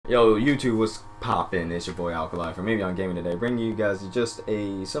Yo, YouTube, what's poppin'? It's your boy Alkalye from Maybe on Gaming today, bringing you guys just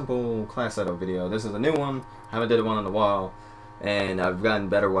a simple class setup video. This is a new one. Haven't did one in a while, and I've gotten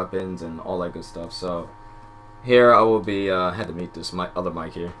better weapons and all that good stuff. So here I will be. Had to mute this other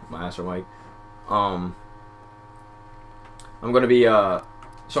mic here, my Astro mic. I'm gonna be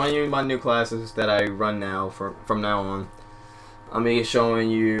showing you my new classes that I run now from now on. I'm gonna be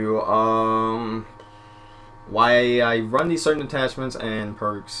showing you why I run these certain attachments and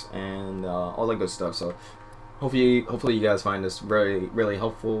perks and all that good stuff. So hopefully you guys find this really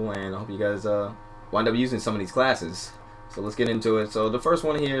helpful, and I hope you guys wind up using some of these classes. So let's get into it. So the first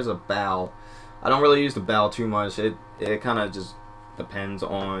one here is a bow. I don't really use the bow too much. It kind of just depends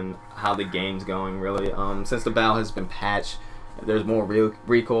on how the game's going, really. Since the bow has been patched, there's more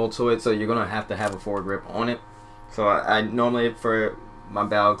recoil to it, so you're gonna have to have a foregrip on it. So I normally, for my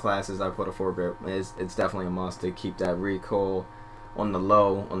bow classes, I put a foregrip. It's definitely a must to keep that recoil on the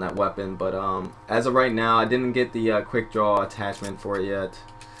low on that weapon. But as of right now, I didn't get the quick draw attachment for it yet.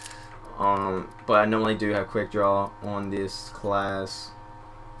 But I normally do have quick draw on this class,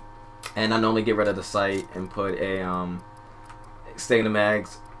 and I normally get rid of the sight and put a extended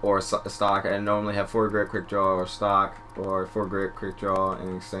mags or stock. I normally have foregrip, quick draw, or stock, or foregrip, quick draw,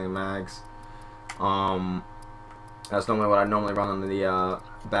 and extended mags. That's normally what I normally run on the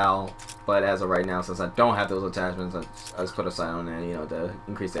bow, but as of right now, since I don't have those attachments, I just put a sight on there, you know, to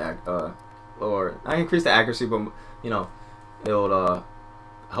increase the or not increase the accuracy, but you know, it'll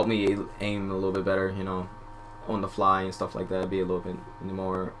help me aim a little bit better, you know, on the fly and stuff like that, be a little bit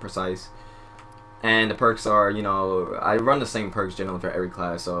more precise. And the perks are, you know, I run the same perks generally for every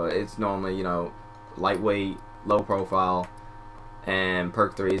class, so it's normally, you know, lightweight, low profile. And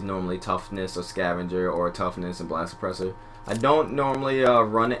perk 3 is normally toughness or scavenger, or toughness and blast suppressor. I don't normally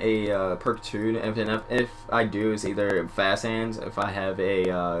run a perk 2, and if I do, it's either fast hands if I have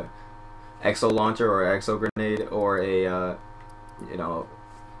a exo launcher or exo grenade, or a you know,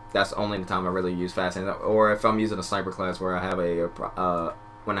 that's only the time I really use fast hands. Or if I'm using a sniper class where I have a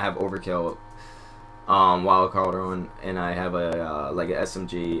when I have overkill wild card on, and I have a like an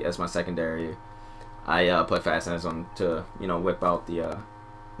SMG as my secondary, I put fast hands on to, you know, whip out the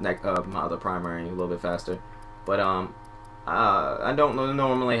my other primary a little bit faster. But I don't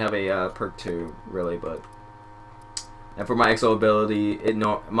normally have a perk 2 really, but and for my exo ability,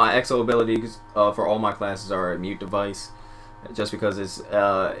 my exo abilities for all my classes are a mute device, just because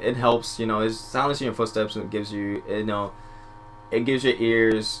it helps, you know, it's silencing your footsteps, and it gives you, you know, it gives your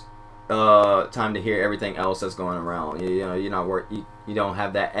ears time to hear everything else that's going around. You know, you're not you don't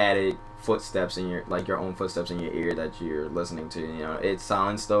have that added footsteps in your own footsteps in your ear that you're listening to. You know, it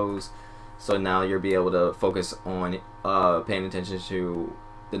silenced those, so now you'll be able to focus on paying attention to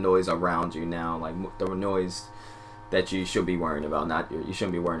the noise around you now, like the noise that you should be worrying about. You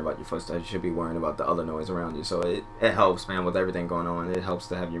shouldn't be worrying about your footsteps, you should be worrying about the other noise around you. So it helps, man, with everything going on. It helps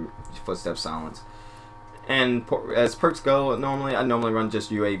to have your footsteps silenced. And as perks go, I normally run just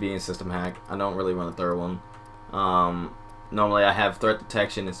UAV and system hack. I don't really run a third one. Normally I have threat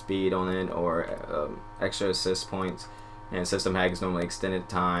detection and speed on it, or extra assist points, and system hack is normally extended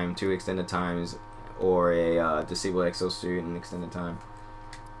time, 2 extended times, or a disable exosuit and extended time.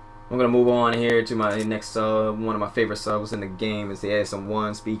 I'm gonna move on here to my next sub. One of my favorite subs in the game is the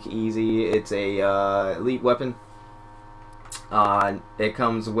ASM1 Speakeasy. It's a elite weapon. It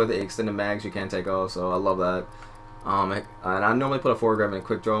comes with extended mags you can't take off, so I love that. And I normally put a foregrip and a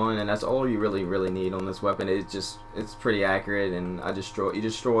quick draw in, and that's all you really need on this weapon. It's pretty accurate, and you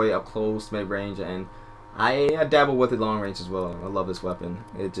destroy up close, mid range, and I dabble with it long range as well. I love this weapon.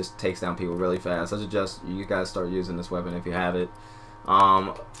 It just takes down people really fast. I suggest you guys start using this weapon if you have it.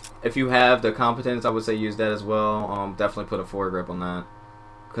 If you have the competence, I would say use that as well. Definitely put a foregrip on that,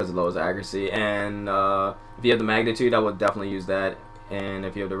 because it lowers accuracy. And if you have the magnitude, I would definitely use that. And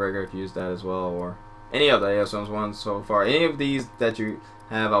if you have the rigor, if you use that as well, or any other ASM's ones so far, any of these that you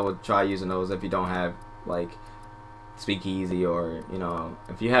have, I would try using those. If you don't have like Speakeasy, or you know,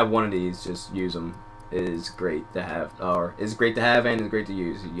 if you have one of these, just use them. It is great to have, or it's great to have, and it's great to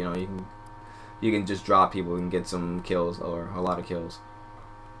use. You know, you can just drop people and get some kills, or a lot of kills.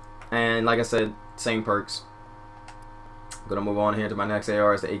 And like I said, same perks. I'm gonna move on here to my next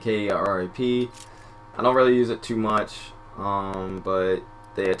AR. It's the AK RAP. I don't really use it too much, but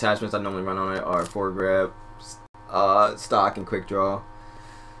the attachments I normally run on it are foregrip, stock, and quick draw.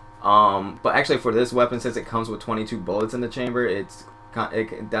 But actually, for this weapon, since it comes with 22 bullets in the chamber,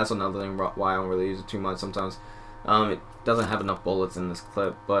 that's another thing why I don't really use it too much sometimes. It doesn't have enough bullets in this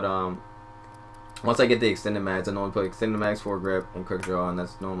clip, but once I get the extended mags, I normally put extended mags, foregrip, and quick draw, and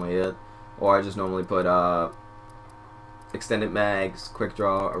that's normally it. Or I just normally put extended mags, quick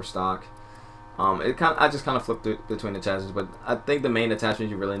draw, or stock. I just kind of flipped between the attachments, but I think the main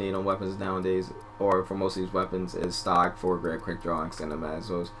attachments you really need on weapons nowadays, or for most of these weapons, is stock, foregrip, quick draw, and extended mags.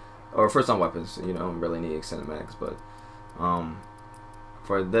 Or for some weapons, you don't really need extended mags, but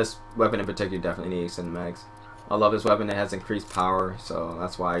for this weapon in particular, you definitely need extended mags. I love this weapon. It has increased power, so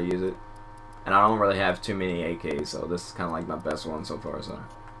that's why I use it. And I don't really have too many AKs, so this is kind of like my best one so far. So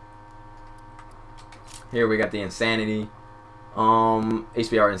here we got the Insanity.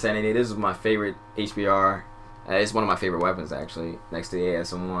 HBR Insanity. This is my favorite HBR. It's one of my favorite weapons actually, next to the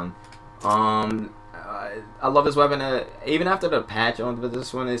ASM1. I love this weapon. Even after the patch on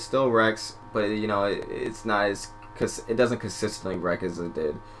this one, it still wrecks, but you know it's not as it doesn't consistently wreck as it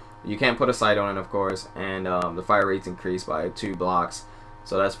did. You can't put a sight on it, of course, and the fire rate's increased by 2 blocks,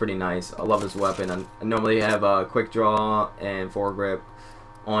 so that's pretty nice. I love this weapon. I normally have a quick draw and foregrip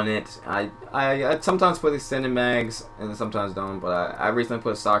on it. I sometimes put extended mags and sometimes don't, but I recently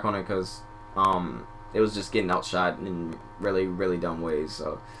put stock on it because it was just getting outshot in really dumb ways.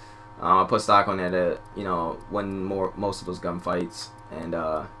 So I put stock on it you know, when most of those gunfights, and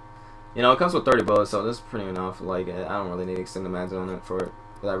you know, it comes with 30 bullets, so that's pretty enough. Like, I don't really need extended mags on it for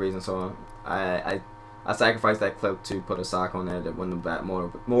that reason. So I sacrificed that clip to put a stock on it to win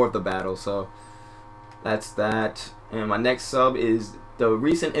the more of the battle. So that's that. And my next sub is the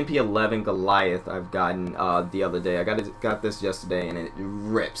recent MP11 Goliath I've gotten the other day. I got this yesterday, and it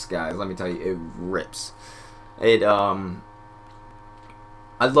rips, guys. Let me tell you, it rips. I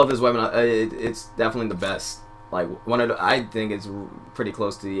love this weapon. It's definitely the best. Like, I think it's pretty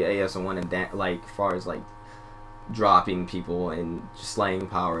close to the AS1 and like far as like dropping people and slaying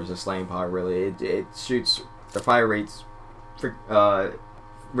powers. The slaying power really, it shoots, the fire rate's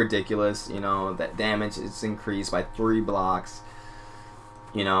ridiculous. You know, that damage is increased by 3 blocks.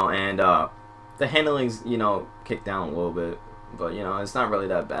 You know, and the handling's, you know, kicked down a little bit, but you know, it's not really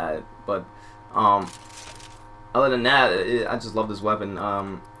that bad. But other than that, I just love this weapon.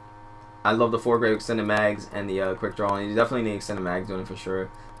 I love the foregrip, extended mags, and the quick draw. And you definitely need extended mags doing it for sure.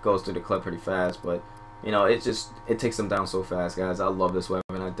 Goes through the clip pretty fast, but you know, it takes them down so fast, guys. I love this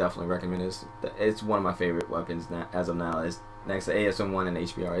weapon. I definitely recommend this. It's one of my favorite weapons as of now. It's next to ASM1 and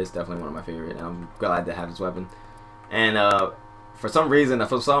HBR. It's definitely one of my favorite, and I'm glad to have this weapon. And for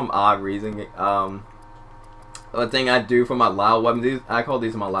some odd reason, the thing I do for my loud weapons, I call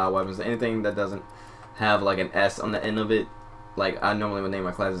these my loud weapons. Anything that doesn't have like an S on the end of it, like I normally would name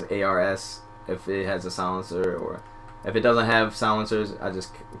my classes ARS if it has a silencer, or if it doesn't have silencers, I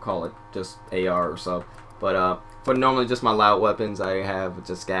just call it just AR or so. But for normally just my loud weapons, I have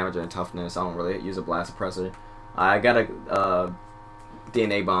just Scavenger and Toughness. I don't really use a blast suppressor. I got a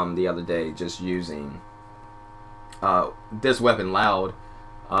DNA bomb the other day just using this weapon loud.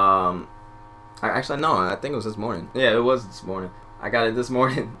 I think it was this morning. Yeah, it was this morning. I got it this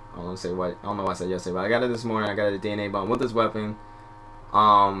morning. I don't know what I said yesterday, but I got it this morning. I got a DNA bomb with this weapon,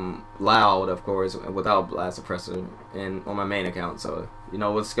 loud, of course, without blast suppressor, and on my main account. So you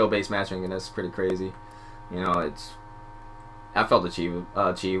know, with skill-based matching, and that's pretty crazy. You know, I felt achieved.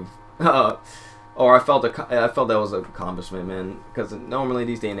 Or I felt that was an accomplishment, man. Because normally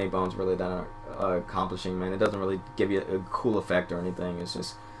these DNA bombs really don't accomplishing, man. It doesn't really give you a cool effect or anything. It's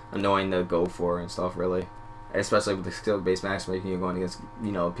just annoying to go for and stuff, really. Especially with the skill-based matchmaking, you're going against,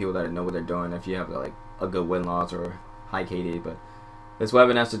 you know, people that know what they're doing. If you have like a good win loss or high KD, but this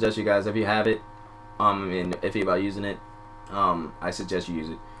weapon, I suggest you guys, if you have it, and iffy about using it, I suggest you use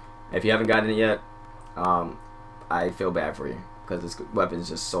it. If you haven't gotten it yet, I feel bad for you, because this weapon is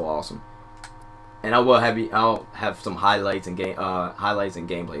just so awesome. And I'll have some highlights and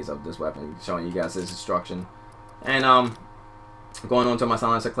gameplays of this weapon, showing you guys its instruction. And going on to my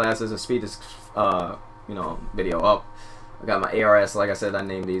silencer classes, to speed this you know, video up, I got my ARS. Like I said, I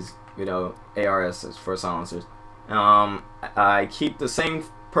named these, you know, ARS for silencers. I keep the same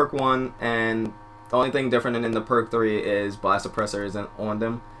perk 1, and the only thing different in the perk 3 is blast suppressor isn't on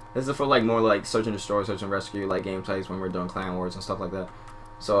them. This is for like more like search and destroy, search and rescue, like game types when we're doing clan wars and stuff like that.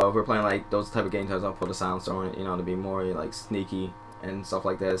 So if we're playing like those type of game types, I'll put a silencer on it, you know, to be more like sneaky and stuff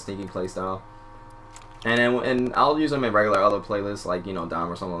like that, sneaky play style. And I'll use them in regular other playlists, like, you know, Dom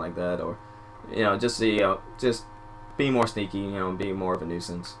or something like that, or you know, just be more sneaky, you know, be more of a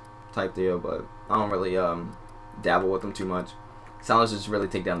nuisance type deal. But I don't really dabble with them too much. Silencers really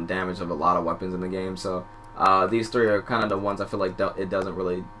take down the damage of a lot of weapons in the game, so these 3 are kind of the ones I feel like it doesn't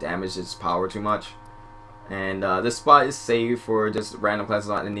really damage its power too much. And this spot is saved for just random classes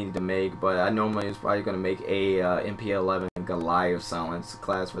I need to make, but I normally is probably going to make a MP11 Goliath silence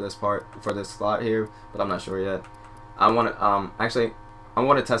class for this slot here, but I'm not sure yet. I want to actually I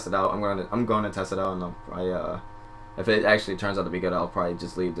want to test it out. I'm going to test it out, and if If it actually turns out to be good, I'll probably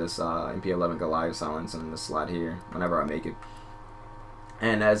just leave this MP11 Goliath silence in the slot here whenever I make it.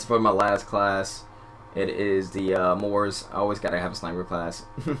 And as for my last class, it is the Moors. I always gotta have a sniper class.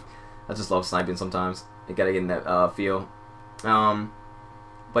 I just love sniping sometimes. You gotta get in that feel.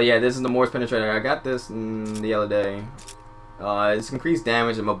 But yeah, this is the Moors Penetrator. I got this the other day. It's increased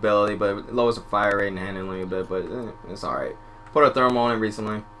damage and mobility, but it lowers the fire rate and handling a bit, but it's alright. Put a thermal on it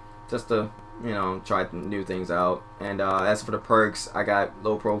recently, just to, you know, try new things out. And as for the perks, I got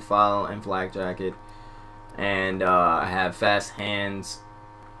low profile and flak jacket. And I have fast hands.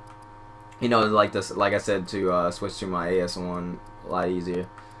 You know, like this, like I said, to switch to my AS1 a lot easier.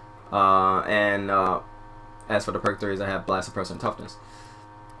 As for the perk 3s, I have blast suppressor and toughness.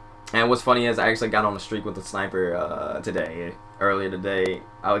 And what's funny is I actually got on a streak with the sniper earlier today.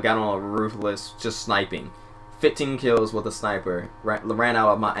 I got on a ruthless, just sniping. 15 kills with a sniper. Ran out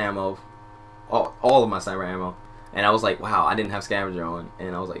of my ammo, all of my sniper ammo. And I was like, wow, I didn't have scavenger on.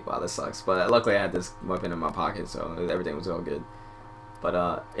 And I was like, wow, this sucks. But luckily I had this weapon in my pocket, so everything was all good.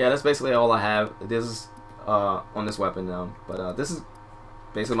 But yeah, that's basically all I have. This is on this weapon now. But this is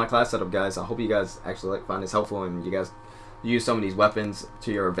basically my class setup, guys. I hope you guys actually find this helpful and you guys use some of these weapons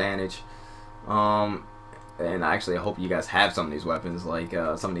to your advantage. And actually I hope you guys have some of these weapons, like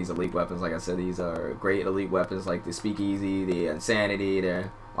some of these elite weapons. Like I said, these are great elite weapons, like the Speakeasy, the Insanity, the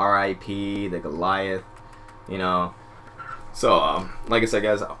RIP, the Goliath, you know. So like I said,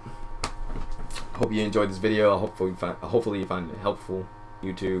 guys, I hope you enjoyed this video. Hopefully you find it helpful,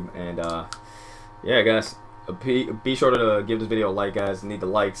 YouTube. And yeah, guys, be sure to give this video a like, guys. Need the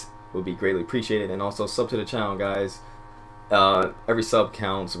likes, it would be greatly appreciated. And also sub to the channel, guys. Every sub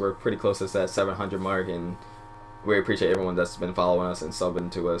counts. We're pretty close to that 700 mark, and we appreciate everyone that's been following us and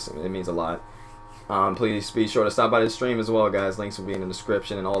subbing to us. It means a lot. Please be sure to stop by the stream as well, guys. Links will be in the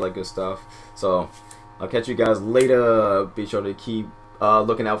description and all that good stuff. So I'll catch you guys later. Be sure to keep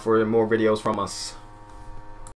looking out for more videos from us.